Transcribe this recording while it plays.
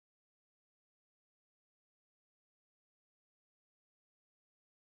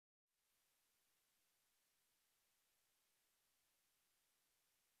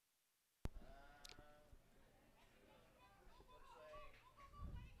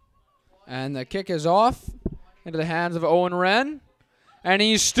And the kick is off into the hands of Owen Wren. And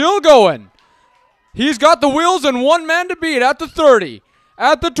he's still going. He's got the wheels and one man to beat at the 30,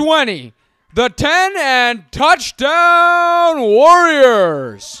 at the 20, the 10, and touchdown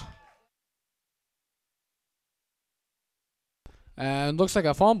Warriors. And looks like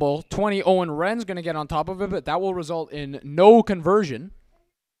a fumble. 20 Owen Wren's going to get on top of it, but that will result in no conversion.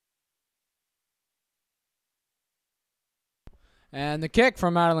 And the kick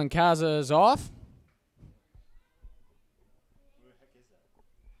from Madeline Kaza is off.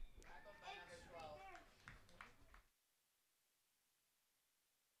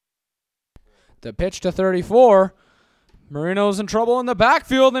 The pitch to 34. Marino's in trouble in the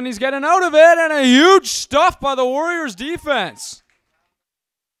backfield, and he's getting out of it, and a huge stuff by the Warriors defense.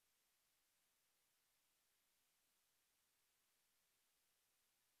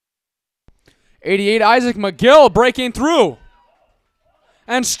 '88 Isaac McGill breaking through.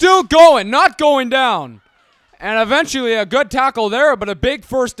 And still going, not going down. And eventually a good tackle there, but a big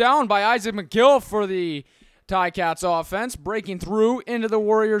first down by Isaac McGill for the Ticats offense, breaking through into the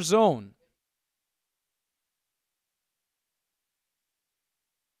Warriors zone.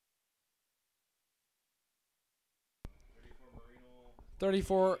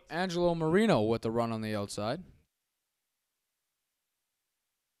 .34 Angelo Marino with the run on the outside.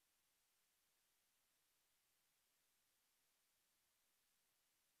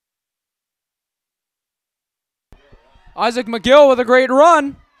 Isaac McGill with a great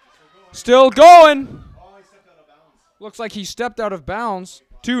run. Still going. Looks like he stepped out of bounds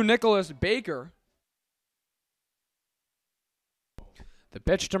to Nicholas Baker. The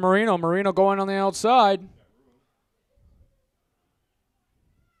pitch to Marino. Marino going on the outside.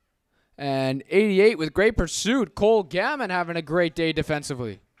 And 88 with great pursuit. Cole Gammon having a great day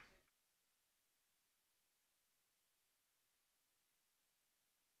defensively.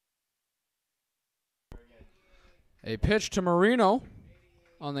 A pitch to Marino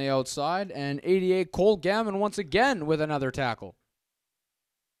on the outside, and 88 Cole Gammon once again with another tackle.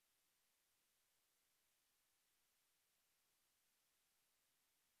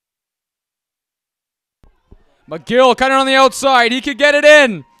 McGill cutting on the outside. He could get it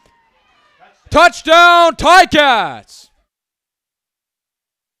in. Touchdown, Ticats!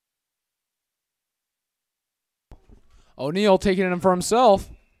 O'Neal taking it in for himself.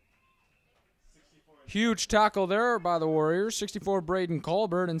 Huge tackle there by the Warriors. 64 Braden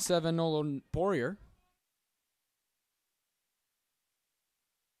Colbert and 7 Nolan Poirier.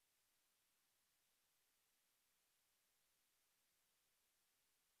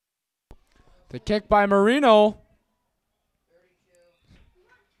 The kick by Marino.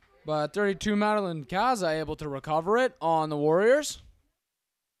 But 32 Madeline Kaza able to recover it on the Warriors.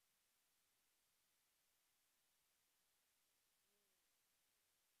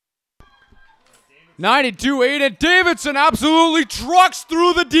 '92 Aiden Davidson absolutely trucks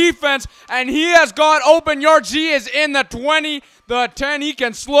through the defense, and he has got open yards. He is in the 20, the 10. He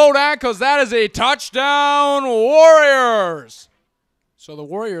can slow down because that is a touchdown, Warriors. So the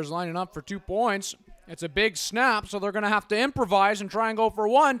Warriors lining up for 2 points. It's a big snap, so they're going to have to improvise and try and go for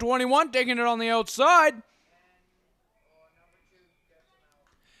one. 21 taking it on the outside.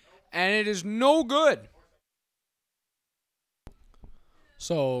 And it is no good.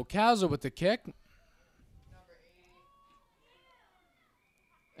 So Kaza with the kick.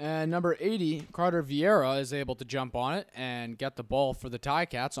 And number 80, Carter Vieira, is able to jump on it and get the ball for the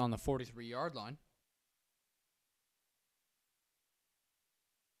Ticats on the 43-yard line.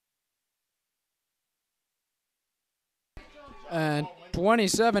 And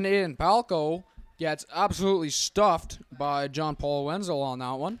 27, Aiden Palco gets absolutely stuffed by John Paul Wenzel on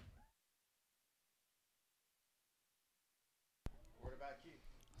that one.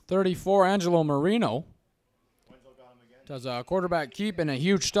 34, Angelo Marino. Does a quarterback keep, and a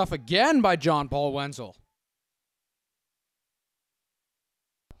huge stuff again by John Paul Wenzel.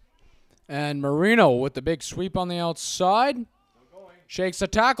 And Marino with the big sweep on the outside. Shakes the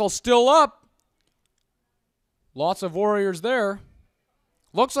tackle, still up. Lots of Warriors there.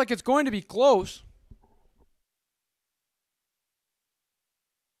 Looks like it's going to be close.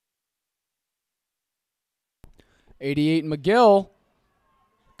 '88 McGill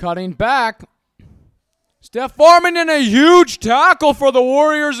cutting back. Steph Foreman in a huge tackle for the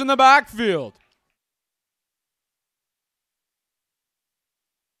Warriors in the backfield.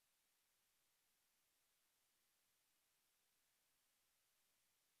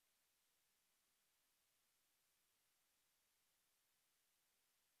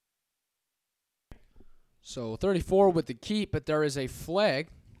 So 34 with the keep, but there is a flag.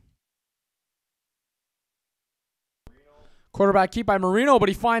 Quarterback keep by Marino, but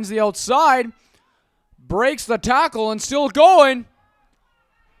he finds the outside. Breaks the tackle and still going.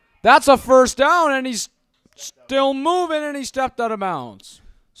 That's a first down, and he's still moving, and he stepped out of bounds.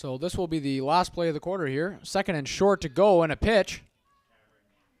 So this will be the last play of the quarter here. 2nd and short to go and a pitch.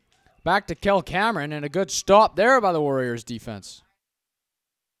 Back to Kel Cameron, and a good stop there by the Warriors defense.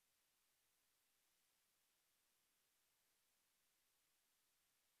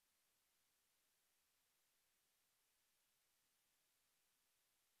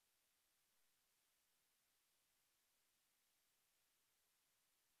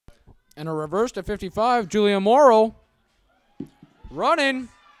 And a reverse to 55, Julia Morrow. Running.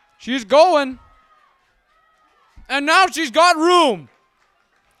 She's going. And now she's got room.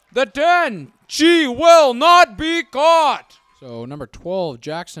 The 10. She will not be caught. So number 12,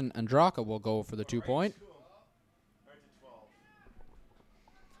 Jackson Andraka will go for the 2-point.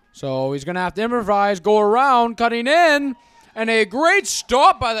 So he's going to have to improvise, go around, cutting in. And a great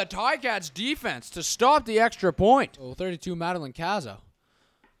stop by the Ticats defense to stop the extra point. So 32, Madeline Caza.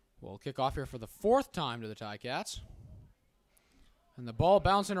 We'll kick off here for the 4th time to the Ticats. And the ball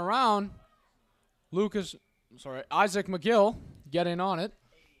bouncing around. Isaac McGill getting on it.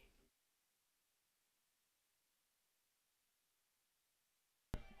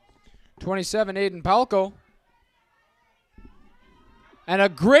 (27) Aiden Palco. And a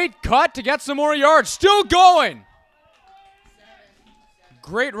great cut to get some more yards. Still going.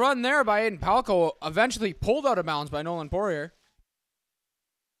 Great run there by Aiden Palco. Eventually pulled out of bounds by Nolan Poirier.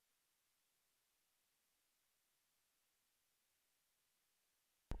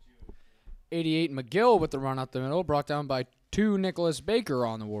 88 McGill with the run up the middle, brought down by 2 Nicholas Baker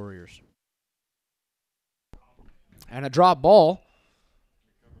on the Warriors. And a drop ball.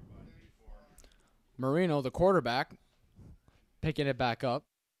 Marino, the quarterback, picking it back up.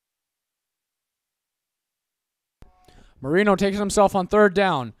 Marino takes himself on 3rd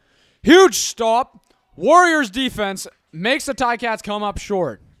down. Huge stop. Warriors defense makes the Ticats come up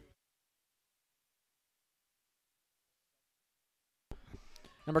short.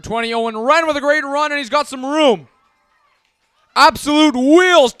 Number 20, Owen Wren with a great run, and he's got some room. Absolute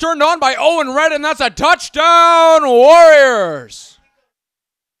wheels turned on by Owen Wren, and that's a touchdown, Warriors.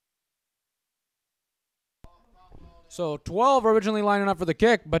 So 12 originally lining up for the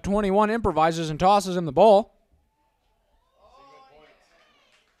kick, but 21 improvises and tosses him the ball.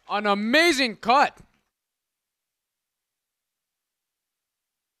 An amazing cut.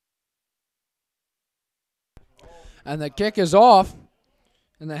 And the kick is off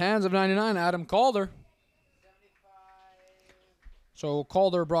in the hands of 99, Adam Calder. So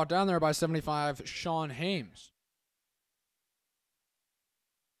Calder brought down there by 75, Sean Hames.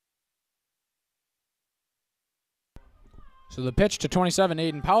 So the pitch to 27,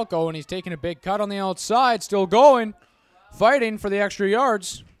 Aiden Palco, and he's taking a big cut on the outside, still going, fighting for the extra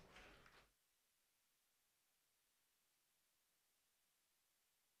yards.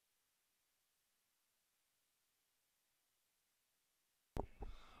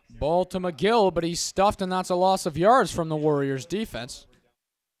 Ball to McGill, but he's stuffed, and that's a loss of yards from the Warriors defense.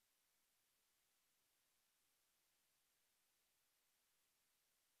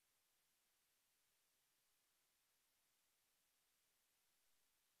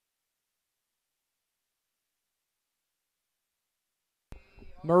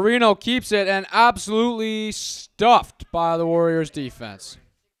 Marino keeps it and absolutely stuffed by the Warriors defense.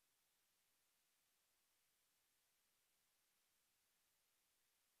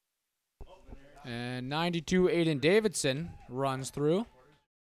 And 92, Aiden Davidson runs through.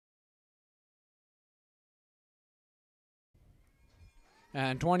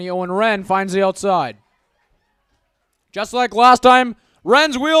 And 20, Owen Wren finds the outside. Just like last time,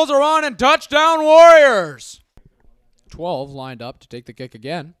 Wren's wheels are on and touchdown Warriors. 12 lined up to take the kick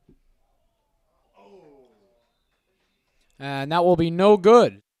again. And that will be no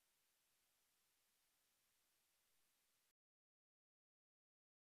good.